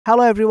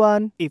Hello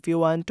everyone. If you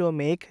want to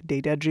make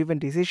data-driven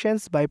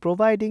decisions by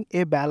providing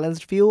a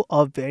balanced view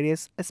of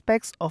various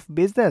aspects of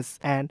business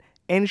and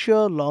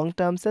ensure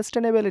long-term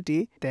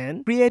sustainability,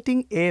 then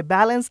creating a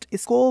balanced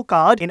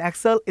scorecard in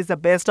Excel is the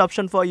best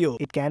option for you.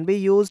 It can be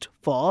used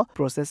for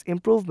process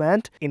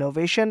improvement,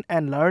 innovation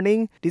and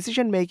learning,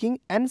 decision making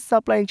and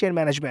supply chain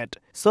management.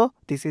 So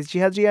this is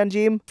Zehad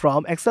Rian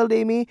from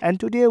Exceldemy, and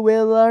today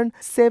we'll learn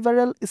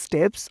several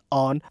steps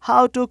on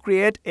how to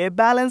create a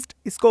balanced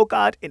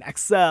scorecard in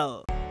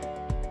Excel.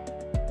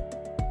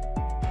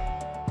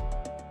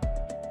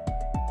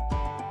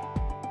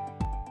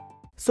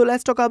 So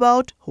let's talk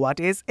about what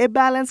is a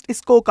balanced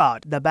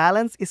scorecard. The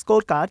balanced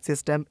scorecard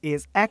system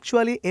is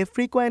actually a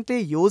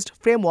frequently used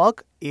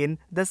framework in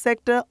the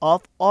sector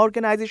of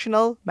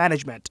organizational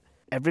management.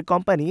 Every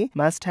company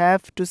must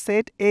have to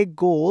set a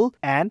goal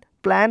and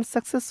plan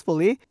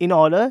successfully in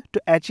order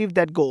to achieve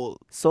that goal.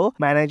 So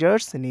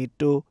managers need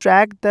to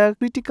track the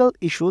critical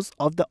issues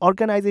of the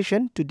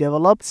organization to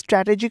develop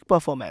strategic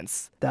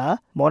performance. The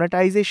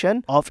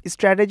monetization of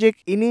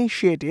strategic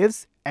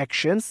initiatives,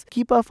 actions,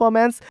 key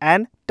performance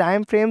and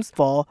timeframes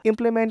for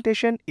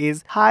implementation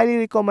is highly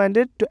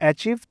recommended to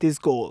achieve this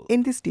goal.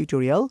 In this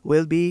tutorial,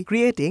 we'll be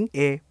creating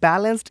a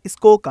balanced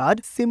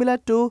scorecard similar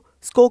to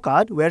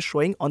scorecard we're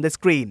showing on the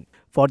screen.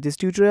 For this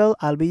tutorial,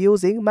 I'll be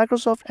using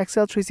Microsoft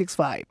Excel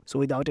 365. So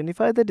without any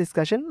further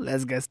discussion,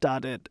 let's get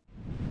started.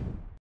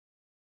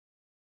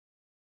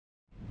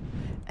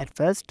 At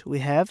first, we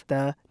have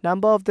the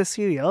number of the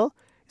serial,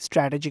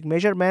 strategic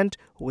measurement,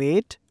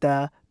 weight,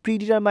 the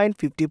predetermined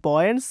 50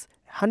 points,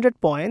 100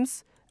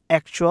 points,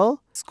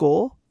 actual,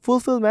 score,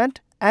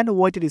 fulfillment and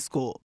weighted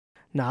score.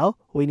 Now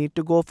we need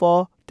to go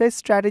for the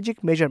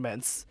strategic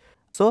measurements.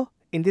 So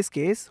in this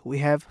case, we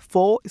have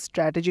 4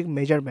 strategic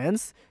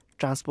measurements: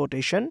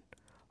 transportation,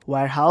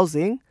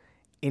 warehousing,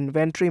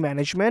 inventory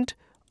management,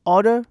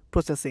 order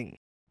processing.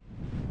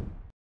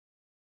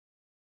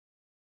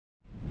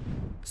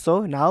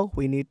 So now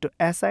we need to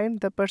assign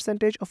the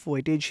percentage of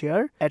weightage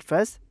here. At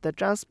first, the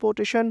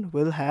transportation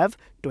will have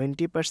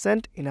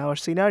 20% in our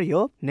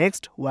scenario.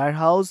 Next,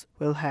 warehouse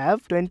will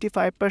have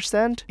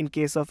 25%. In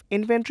case of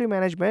inventory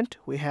management,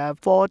 we have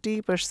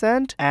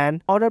 40%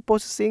 and order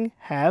processing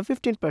have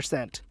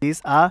 15%.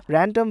 These are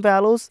random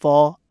values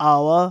for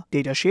our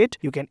datasheet.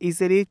 You can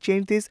easily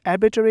change this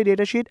arbitrary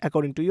datasheet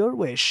according to your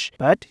wish.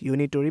 But you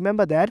need to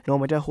remember that no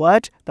matter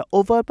what, the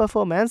overall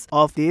performance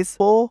of these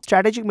 4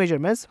 strategic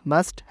measurements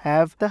must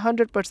have the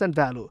 100%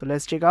 value. So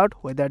let's check out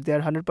whether they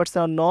are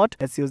 100% or not.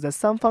 Let's use the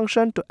sum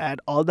function to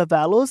add all the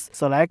values.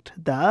 Select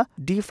the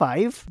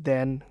D5,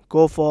 then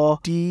go for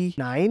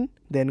D9,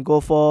 then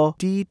go for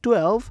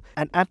D12,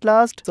 and at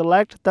last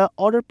select the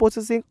order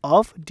processing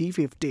of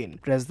D15.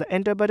 Press the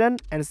enter button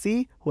and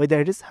see whether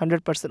it is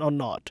 100% or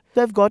not.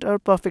 So I've got our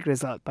perfect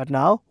result, but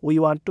now we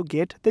want to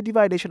get the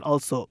dividation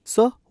also.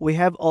 So we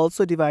have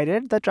also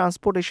divided the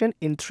transportation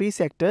in 3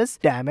 sectors: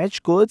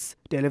 damaged goods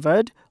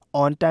delivered,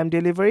 on-time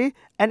delivery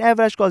and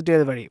average cost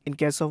delivery. In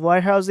case of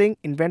warehousing,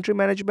 inventory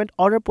management,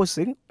 order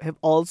processing, we have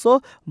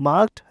also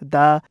marked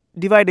the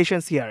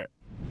dividations here.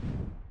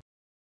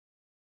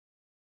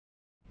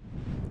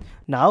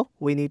 Now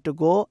we need to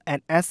go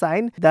and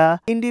assign the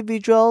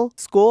individual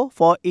score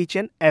for each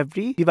and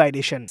every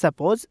dividation.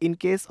 Suppose in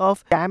case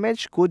of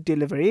damaged good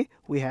delivery,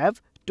 we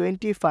have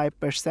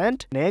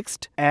 25%.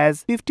 Next,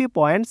 as 50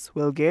 points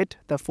will get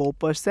the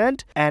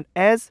 4% and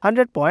as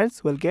 100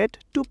 points will get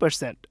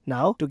 2%.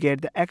 Now to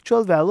get the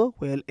actual value,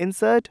 we'll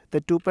insert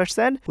the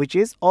 2%, which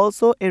is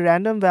also a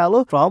random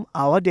value from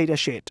our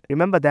datasheet.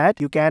 Remember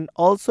that you can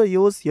also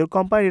use your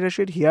company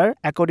datasheet here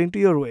according to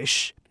your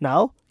wish.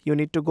 Now you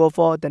need to go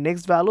for the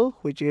next value,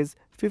 which is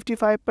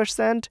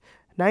 55%,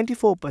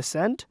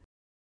 94%,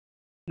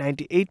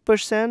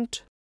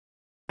 98%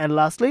 and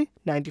lastly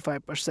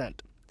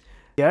 95%.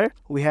 Here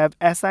we have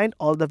assigned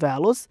all the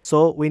values,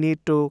 so we need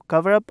to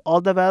cover up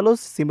all the values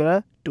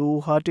similar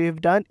to what we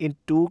have done in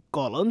 2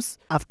 columns.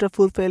 After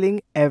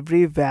fulfilling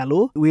every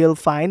value, we will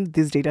find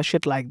this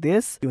datasheet like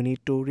this. You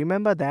need to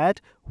remember that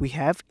we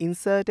have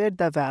inserted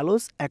the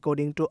values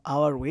according to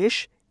our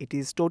wish. It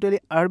is totally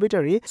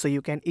arbitrary, so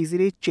you can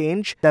easily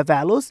change the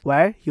values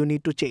where you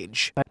need to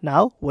change. But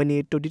now we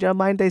need to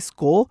determine the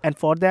score, and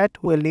for that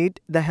we'll need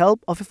the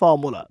help of a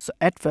formula. So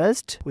at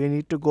first we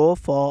need to go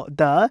for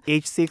the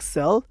H6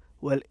 cell.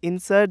 We'll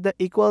insert the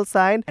equal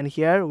sign and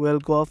here we'll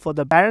go for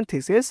the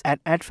parenthesis, and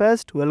at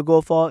first we'll go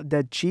for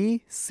the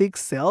G6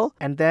 cell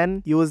and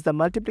then use the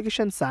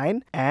multiplication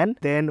sign, and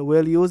then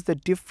we'll use the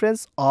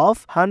difference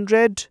of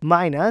 100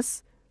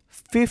 minus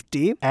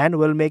 50 and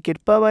we'll make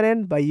it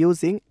permanent by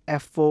using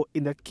F4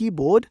 in the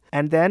keyboard,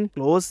 and then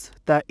close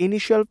the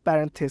initial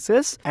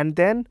parenthesis, and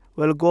then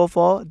we'll go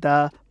for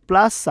the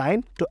plus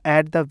sign to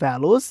add the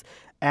values,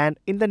 and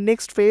in the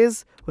next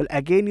phase we'll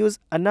again use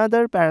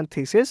another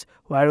parenthesis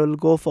where we'll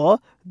go for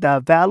the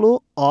value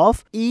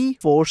of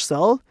E4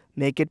 cell,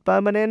 make it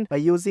permanent by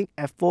using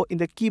F4 in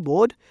the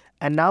keyboard,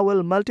 and now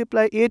we'll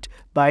multiply it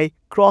by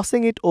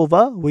crossing it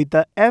over with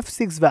the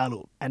F6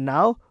 value, and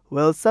now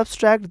we'll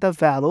subtract the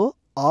value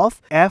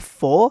of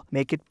F4,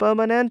 make it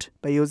permanent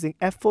by using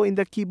F4 in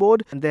the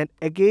keyboard, and then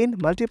again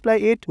multiply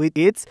it with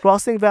its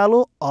crossing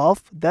value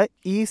of the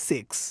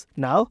E6.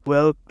 Now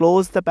we'll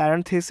close the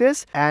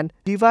parenthesis and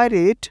divide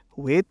it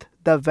with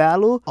the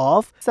value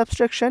of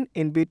subtraction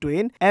in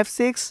between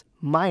F6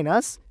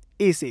 minus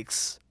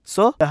E6.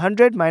 So the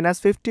 100 minus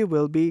 50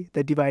 will be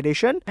the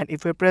division, and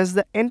if we press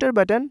the enter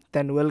button,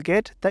 then we'll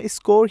get the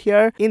score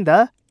here in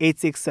the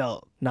H6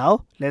 cell.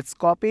 Now let's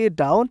copy it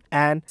down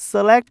and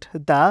select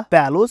the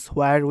values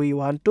where we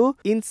want to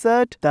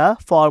insert the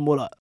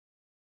formula.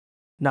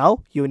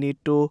 Now you need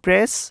to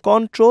press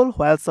Ctrl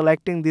while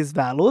selecting these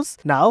values.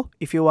 Now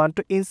if you want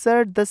to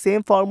insert the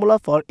same formula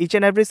for each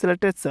and every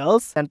selected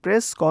cells, then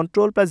press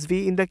Ctrl plus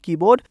V in the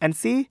keyboard and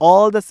see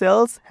all the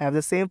cells have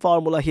the same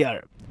formula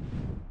here.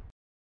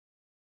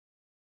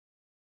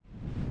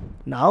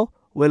 Now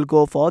we'll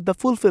go for the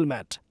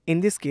fulfillment. In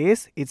this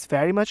case, it's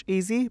very much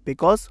easy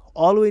because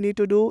all we need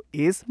to do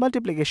is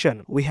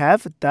multiplication. We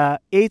have the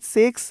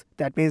H6,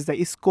 that means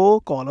the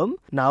score column.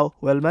 Now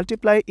we'll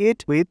multiply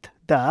it with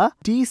the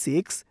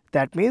D6,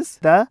 that means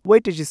the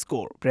weightage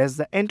score. Press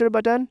the enter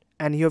button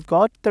and you've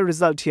got the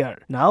result here.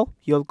 Now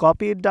you'll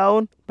copy it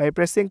down by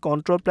pressing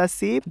Ctrl plus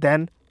C,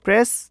 then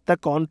press the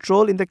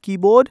Ctrl in the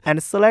keyboard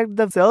and select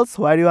the cells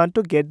where you want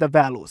to get the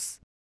values.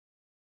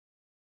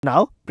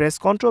 Now press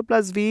Ctrl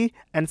plus V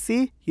and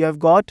see you have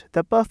got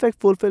the perfect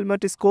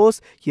fulfillment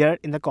scores here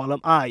in the column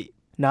I.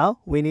 Now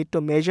we need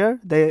to measure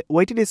the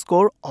weighted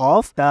score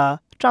of the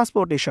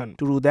transportation.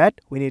 To do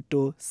that, we need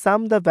to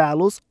sum the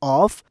values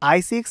of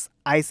I6,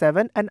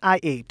 I7 and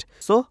I8.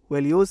 So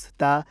we'll use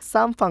the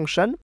sum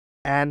function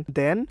and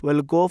then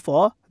we'll go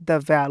for the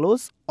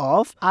values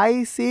of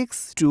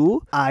I6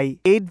 to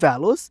I8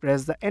 values.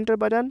 Press the enter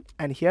button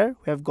and here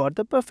we have got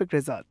the perfect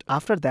result.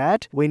 After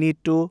that, we need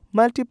to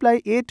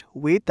multiply it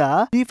with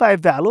the D5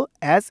 value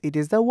as it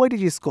is the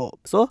weightage score.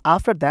 So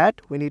after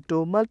that, we need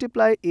to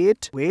multiply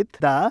it with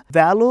the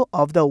value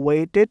of the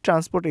weighted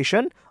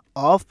transportation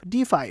of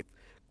D5.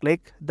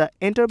 Click the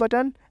enter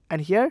button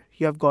and here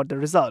you have got the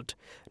result.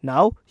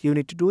 Now you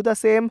need to do the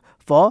same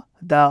for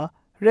the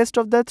rest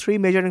of the 3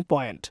 measuring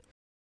points.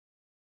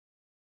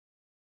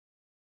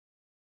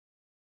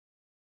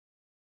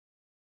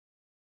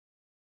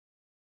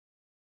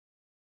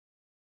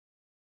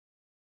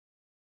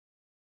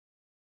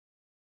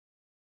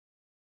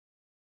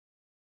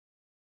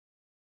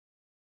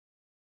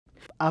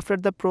 After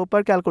the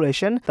proper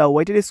calculation, the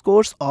weighted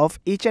scores of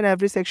each and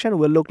every section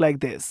will look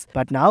like this.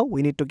 But now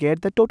we need to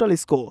get the total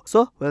score.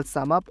 So we'll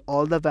sum up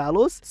all the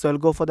values. So we'll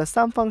go for the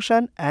sum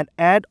function and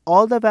add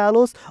all the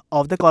values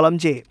of the column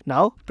J.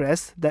 Now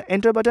press the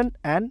enter button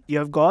and you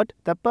have got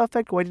the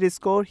perfect weighted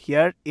score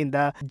here in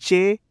the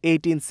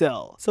J18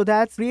 cell. So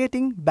that's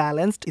creating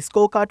balanced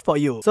scorecard for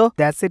you. So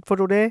that's it for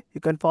today.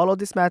 You can follow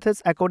these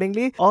methods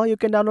accordingly or you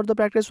can download the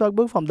practice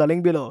workbook from the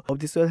link below. Hope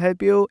this will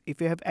help you.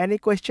 If you have any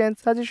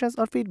questions, suggestions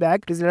or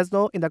feedback, please let us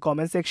know in the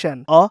comment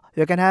section, or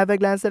you can have a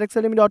glance at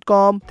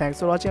Exceldemy.com. Thanks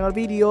for watching our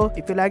video.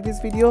 If you like this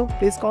video,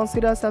 please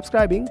consider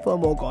subscribing for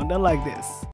more content like this.